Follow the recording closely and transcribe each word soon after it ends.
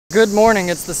Good morning.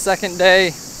 It's the second day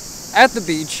at the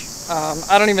beach.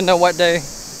 I don't even know what day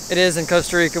it is in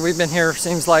Costa Rica. We've been here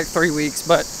seems like 3 weeks,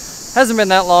 but hasn't been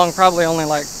that long, probably only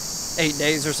like 8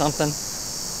 days or something.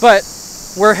 But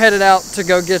we're headed out to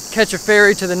go catch a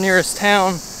ferry to the nearest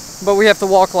town, but we have to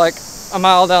walk like a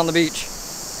mile down the beach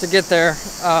to get there.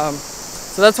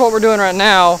 So that's what we're doing right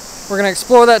now. We're gonna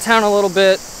explore that town a little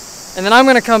bit, and then I'm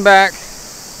gonna come back.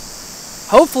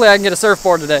 Hopefully I can get a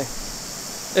surfboard today.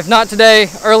 If not today,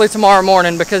 early tomorrow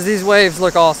morning, because these waves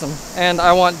look awesome and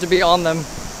I want to be on them.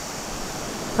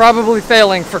 Probably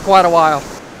failing for quite a while.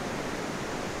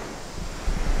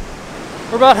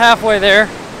 We're about halfway there,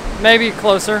 maybe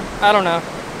closer, I don't know.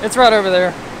 It's right over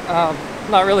there.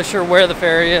 Not really sure where the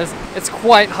ferry is. It's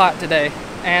quite hot today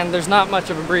and there's not much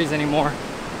of a breeze anymore.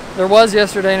 There was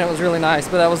yesterday and it was really nice,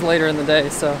 but that was later in the day,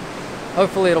 so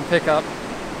hopefully it'll pick up.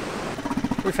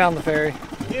 We found the ferry.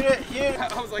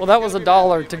 Well, that was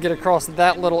 $1 to get across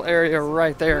that little area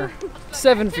right there.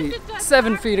 7 feet.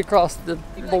 7 feet across the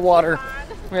water.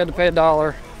 We had to pay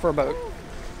 $1 for a boat.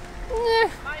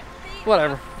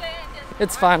 Whatever.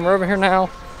 It's fine. We're over here now.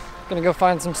 Gonna go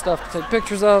find some stuff to take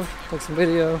pictures of, take some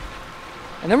video,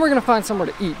 and then we're gonna find somewhere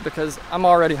to eat because I'm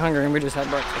already hungry and we just had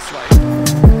breakfast.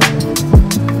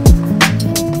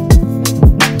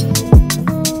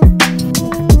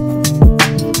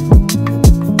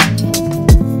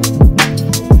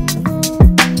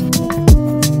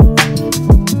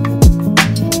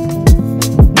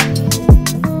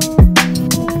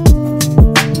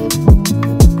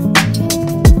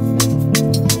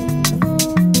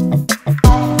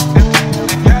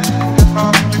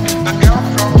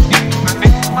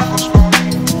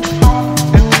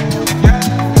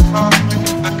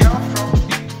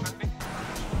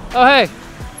 Oh, hey.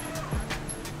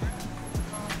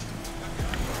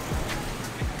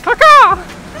 Caca!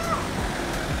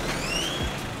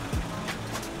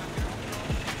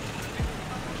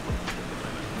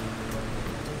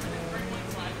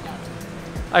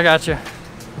 I got you.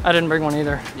 I didn't bring one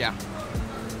either. Yeah.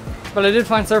 But I did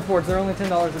find surfboards. They're only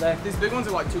 $10 a day. These big ones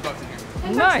are like $2 in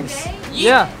here. Nice.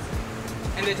 Yeah.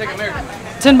 And they take American.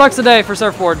 $10 a day for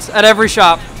surfboards at every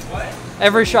shop. What?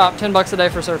 Every shop, $10 a day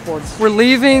for surfboards. We're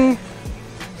leaving.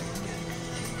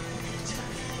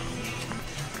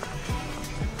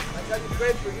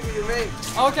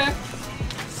 Okay.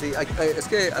 See,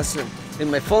 in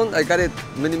my phone I got it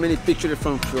many pictures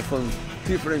from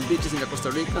different beaches in Costa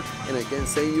Rica, and I can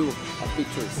send you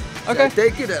pictures. Okay. So I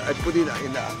take it, I put it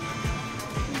in the.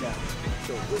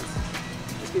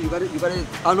 So you got it. You got it.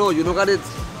 Oh no, you don't got it.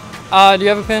 Do you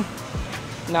have a pen?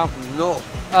 No. No.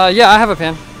 Yeah, I have a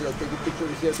pen. You know, take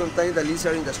pictures here. Sometimes the lizards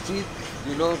are in the street,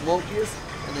 monkeys,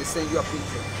 and I send you a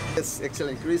picture. Yes,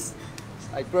 excellent, Chris.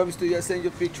 I promise to you, I send you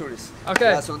pictures.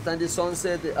 Okay. Sometimes the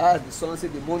sunset, the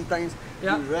mountains,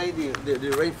 yeah. the rain,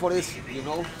 the rainforest,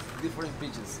 different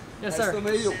beaches. Yes, nice sir. to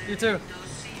meet you. You too.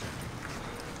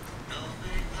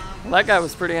 Well, that guy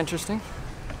was pretty interesting.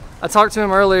 I talked to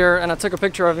him earlier and I took a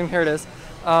picture of him. Here it is.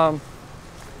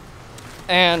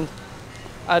 And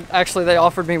they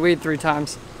offered me weed 3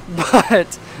 times,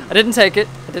 but I didn't take it.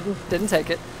 I didn't take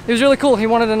it. He was really cool. He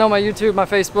wanted to know my YouTube, my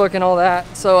Facebook, and all that.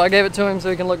 So I gave it to him so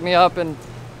he can look me up and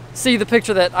see the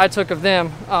picture that I took of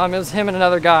them. It was him and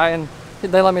another guy, and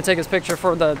they let me take his picture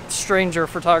for the stranger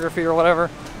photography or whatever.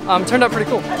 Turned out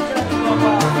pretty cool.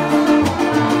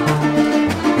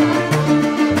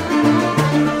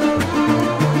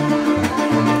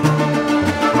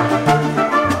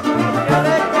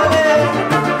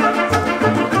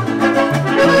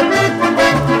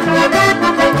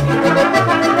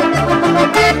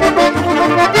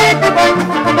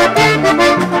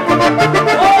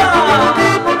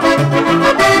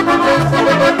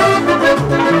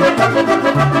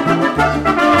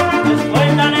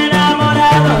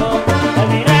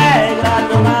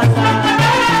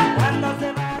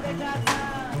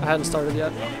 I hadn't started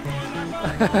yet.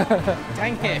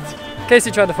 Dang it.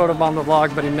 Casey tried to photobomb the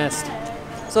vlog, but he missed.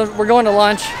 So we're going to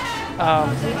lunch.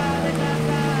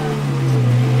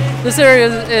 This area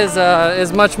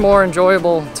is much more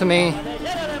enjoyable to me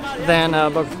than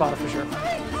Boca Espada for sure.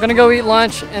 I'm gonna go eat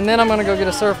lunch and then I'm gonna go get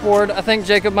a surfboard. I think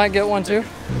Jacob might get one too.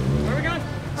 Where are we going?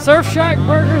 Surf Shack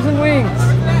Burgers and Wings.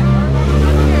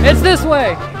 It's this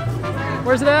way.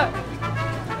 Where's it at?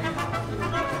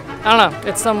 I don't know.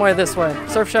 It's some way this way.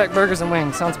 Surf Shack Burgers and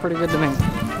Wings. Sounds pretty good to me.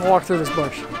 We'll walk through this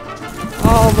bush.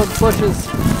 All the bushes.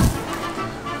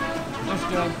 Nice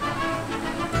job.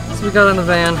 So we got in the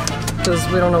van because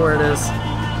we don't know where it is.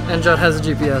 And Judd has a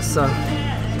GPS, so.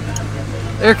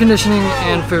 Air conditioning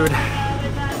and food.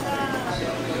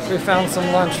 We found some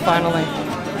lunch finally.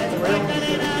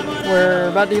 We're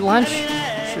about to eat lunch.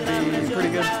 Should be pretty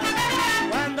good.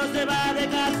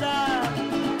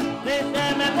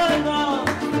 loco,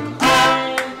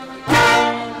 ay,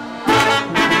 ay,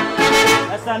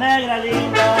 ay, esa negra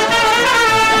linda,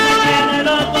 me tiene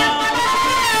loco,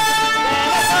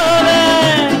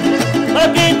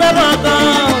 poquito a poco,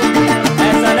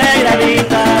 esa negra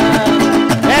linda,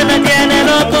 que me tiene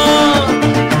loco,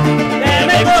 que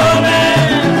me come,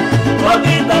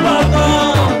 poquito a poco,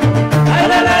 ay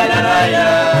la la la la la,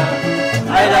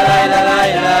 ay la la la la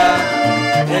la,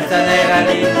 esa negra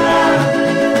linda,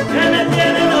 que me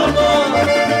tiene loco,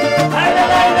 ay la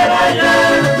la la la la,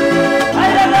 ay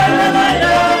la la la la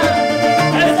la,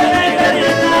 esa negra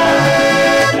linda,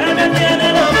 que me tiene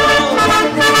loco.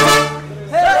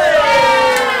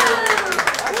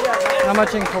 How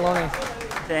much in cologne?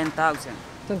 10,000.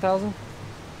 10,000?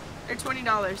 Or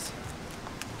 $20.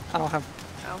 I don't have.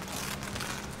 Oh.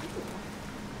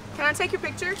 Can I take your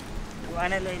picture?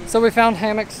 One lady. So we found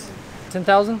hammocks.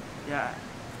 10,000? Yeah.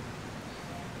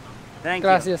 Thank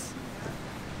Gracias.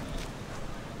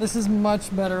 This is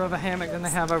much better of a hammock than they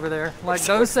have over there. Like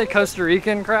those say Costa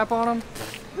Rican crap on them.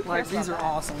 Like these are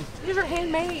awesome. These are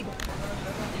handmade.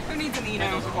 Who needs an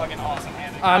Eno? Those look like an awesome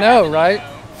hammock. I know, right?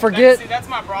 Forget. See, that's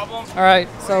my problem. All right,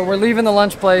 so we're leaving the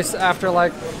lunch place after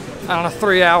like, I don't know,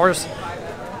 3 hours.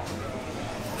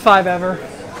 5 ever.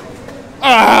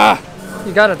 Ah!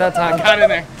 You got it that time. Got in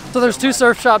there. So there's 2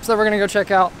 surf shops that we're gonna go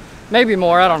check out. Maybe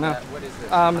more, I don't know.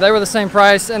 They were the same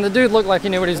price and the dude looked like he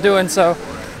knew what he's doing, so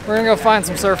we're gonna go find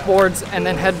some surfboards and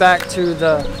then head back to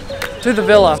the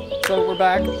villa. So we're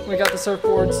back, we got the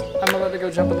surfboards. I'm about to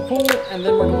go jump in the pool and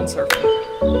then we're going surfing.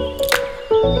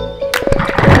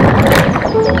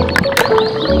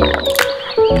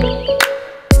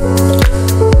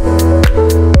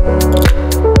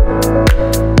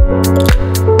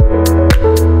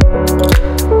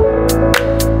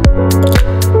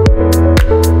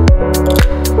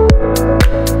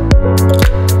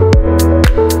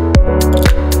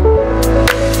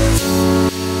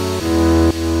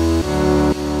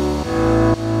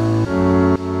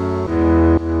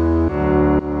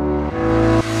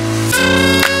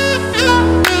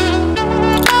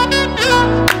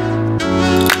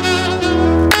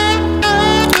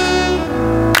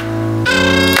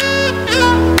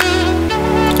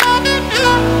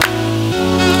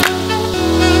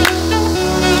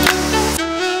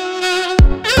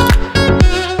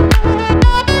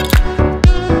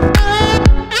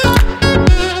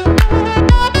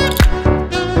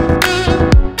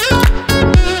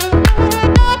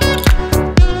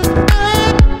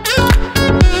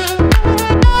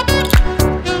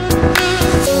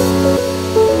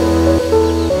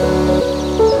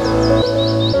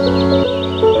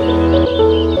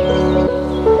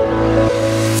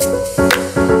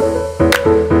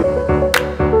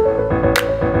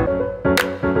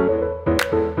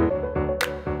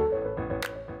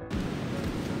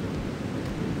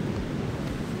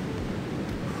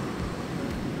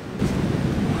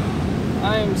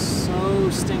 I am so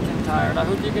stinking tired. I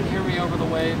hope you can hear me over the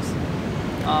waves.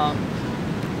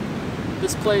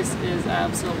 This place is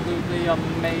absolutely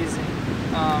amazing.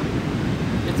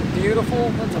 It's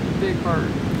beautiful. That's a big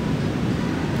bird.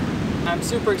 I'm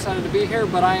super excited to be here,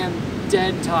 but I am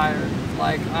dead tired.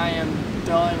 Like, I am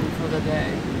done for the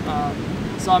day.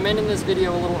 So I'm ending this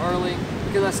video a little early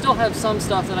because I still have some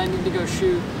stuff that I need to go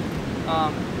shoot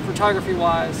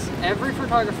photography-wise. Every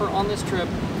photographer on this trip,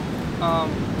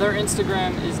 their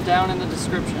Instagram is down in the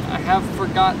description. I have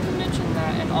forgot to mention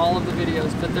that in all of the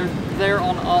videos, but they're there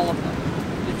on all of them.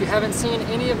 If you haven't seen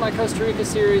any of my Costa Rica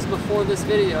series before this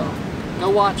video, go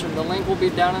watch them. The link will be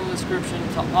down in the description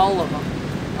to all of them.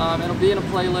 It'll be in a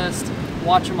playlist.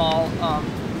 Watch them all.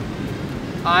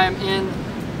 I'm in,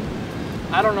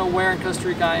 I don't know where in Costa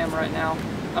Rica I am right now.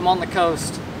 I'm on the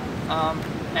coast,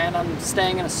 and I'm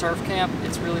staying in a surf camp.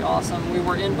 It's really awesome. We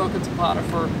were in Boca Zapata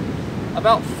for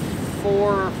about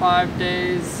 4 or 5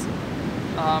 days.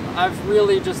 I've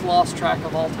really just lost track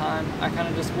of all time. I kind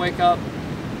of just wake up,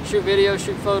 shoot video,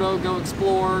 shoot photo, go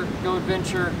explore, go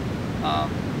adventure,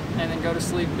 and then go to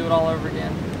sleep, do it all over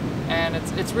again. And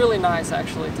it's really nice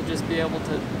actually to just be able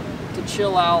to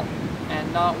chill out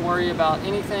and not worry about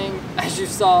anything. As you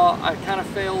saw, I kind of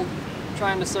failed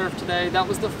trying to surf today. That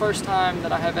was the first time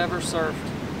that I have ever surfed.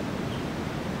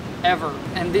 Ever.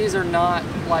 And these are not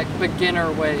like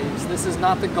beginner waves. This is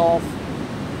not the Gulf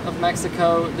of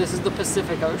Mexico. This is the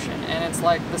Pacific Ocean, and it's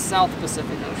like the South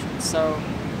Pacific Ocean. So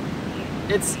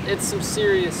it's some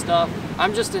serious stuff.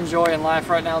 I'm just enjoying life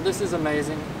right now. This is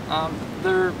amazing.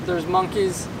 There's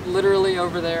monkeys literally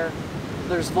over there.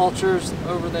 There's vultures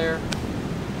over there.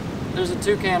 There's a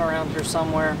toucan around here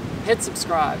somewhere. Hit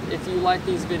subscribe if you like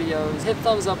these videos. Hit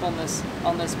thumbs up on this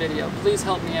video. Please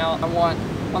help me out. I want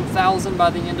 1,000 by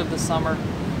the end of the summer.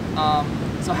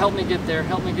 So help me get there,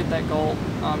 help me get that goal,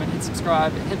 and hit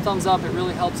subscribe, hit thumbs up. It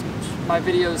really helps my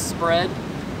videos spread,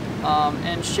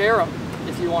 and share them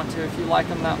if you want to, if you like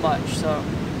them that much. So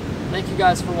thank you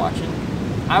guys for watching.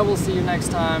 I will see you next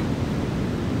time.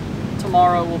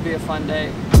 Tomorrow will be a fun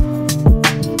day.